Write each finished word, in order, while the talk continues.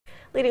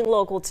Leading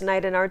local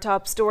tonight in our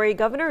top story,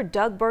 Governor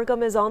Doug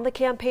Burgum is on the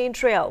campaign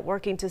trail,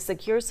 working to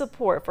secure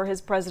support for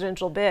his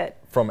presidential bid.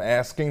 From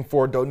asking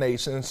for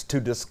donations to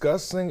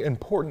discussing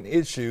important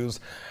issues,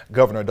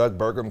 Governor Doug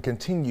Burgum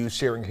continues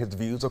sharing his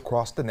views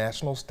across the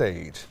national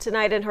stage.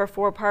 Tonight in her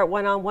four-part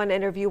one-on-one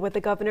interview with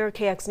the governor,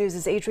 KX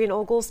News' Adrian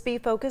Oglesby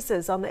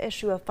focuses on the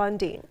issue of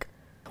funding.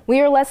 We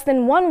are less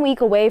than 1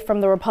 week away from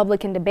the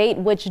Republican debate,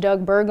 which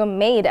Doug Burgum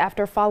made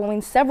after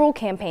following several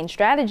campaign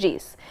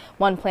strategies.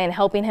 One plan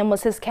helping him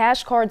was his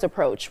cash cards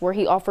approach, where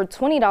he offered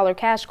 $20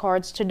 cash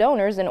cards to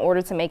donors in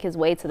order to make his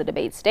way to the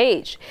debate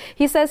stage.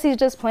 He says he's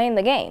just playing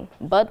the game,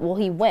 but will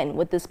he win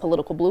with this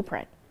political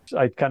blueprint?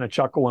 I kind of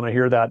chuckle when I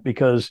hear that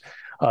because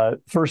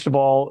first of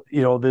all,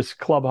 this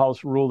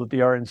clubhouse rule that the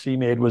RNC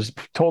made was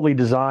totally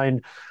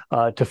designed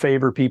to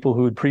favor people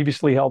who had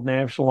previously held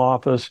national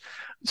office,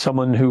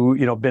 someone who,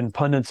 been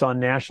pundits on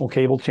national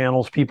cable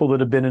channels, people that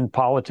have been in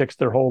politics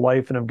their whole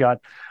life and have got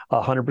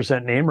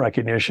 100% name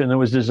recognition. It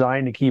was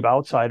designed to keep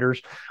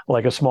outsiders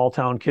like a small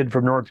town kid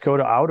from North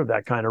Dakota out of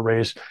that kind of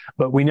race.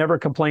 But we never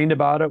complained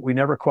about it. We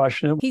never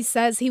questioned it. He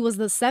says he was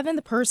the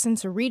 7th person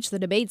to reach the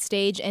debate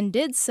stage and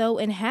did so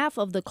in half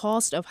of the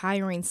cost of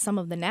hiring some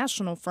of the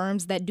national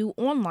firms that do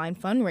online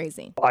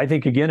fundraising. I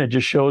think, again, it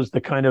just shows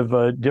the kind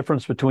of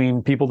difference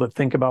between people that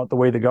think about the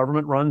way the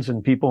government runs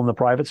and people in the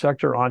private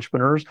sector,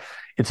 entrepreneurs.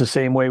 It's the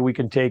same way we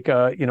can take,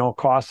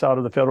 costs out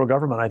of the federal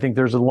government. I think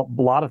there's a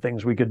lot of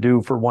things we could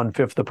do for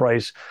 1/5 the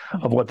price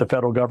of what the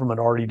federal government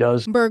already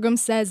does. Burgum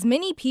says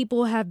many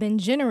people have been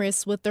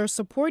generous with their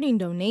supporting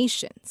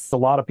donations. A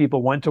lot of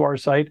people went to our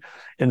site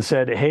and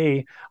said,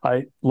 hey,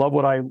 I love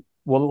what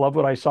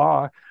I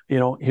saw.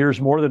 Here's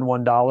more than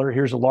 $1.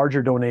 Here's a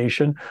larger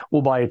donation.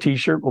 We'll buy a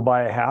T-shirt. We'll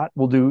buy a hat.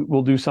 We'll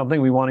do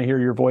something. We want to hear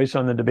your voice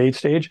on the debate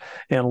stage.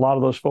 And a lot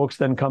of those folks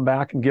then come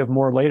back and give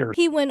more later.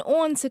 He went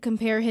on to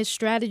compare his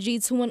strategy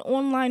to an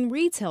online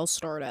retail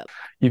startup.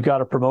 You've got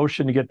a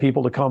promotion to get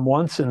people to come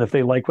once, and if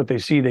they like what they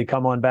see, they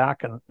come on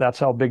back, and that's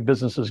how big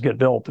businesses get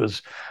built,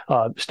 is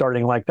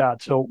starting like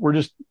that. So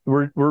we're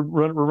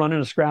running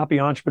a scrappy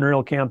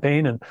entrepreneurial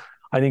campaign, and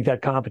I think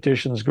that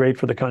competition is great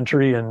for the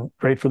country and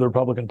great for the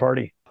Republican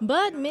Party.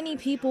 But many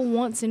people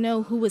want to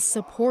know who is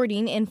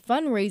supporting and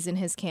fundraising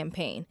his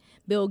campaign.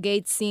 Bill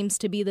Gates seems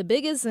to be the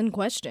biggest in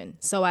question,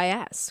 so I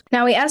asked.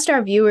 Now, we asked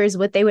our viewers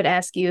what they would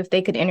ask you if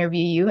they could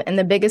interview you, and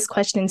the biggest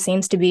question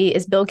seems to be,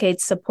 is Bill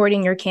Gates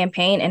supporting your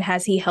campaign, and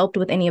has he helped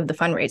with any of the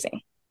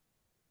fundraising?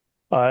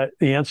 The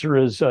answer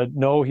is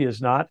no, he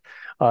has not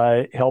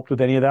helped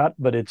with any of that,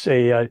 but it's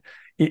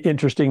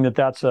interesting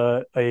that's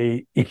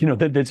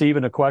that's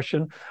even a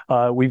question.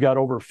 We've got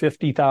over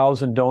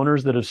 50,000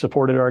 donors that have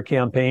supported our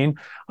campaign.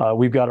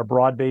 We've got a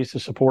broad base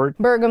of support.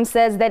 Burgum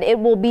says that it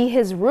will be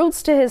his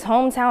roots to his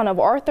hometown of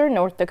Arthur,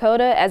 North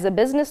Dakota, as a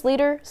business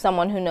leader,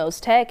 someone who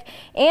knows tech,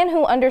 and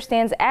who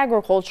understands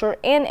agriculture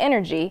and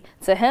energy.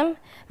 To him,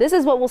 this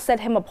is what will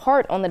set him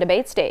apart on the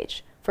debate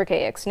stage. For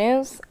KX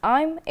News,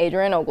 I'm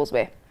Adrian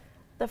Oglesby.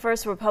 The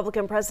first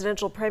Republican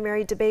presidential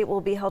primary debate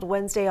will be held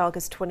Wednesday,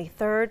 August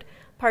 23rd.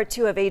 Part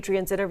 2 of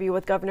Adrian's interview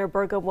with Governor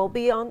Burgum will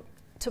be on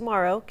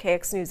tomorrow,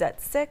 KX News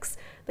at 6.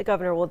 The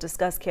governor will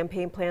discuss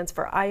campaign plans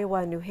for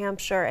Iowa and New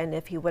Hampshire and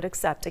if he would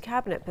accept a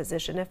cabinet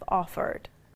position if offered.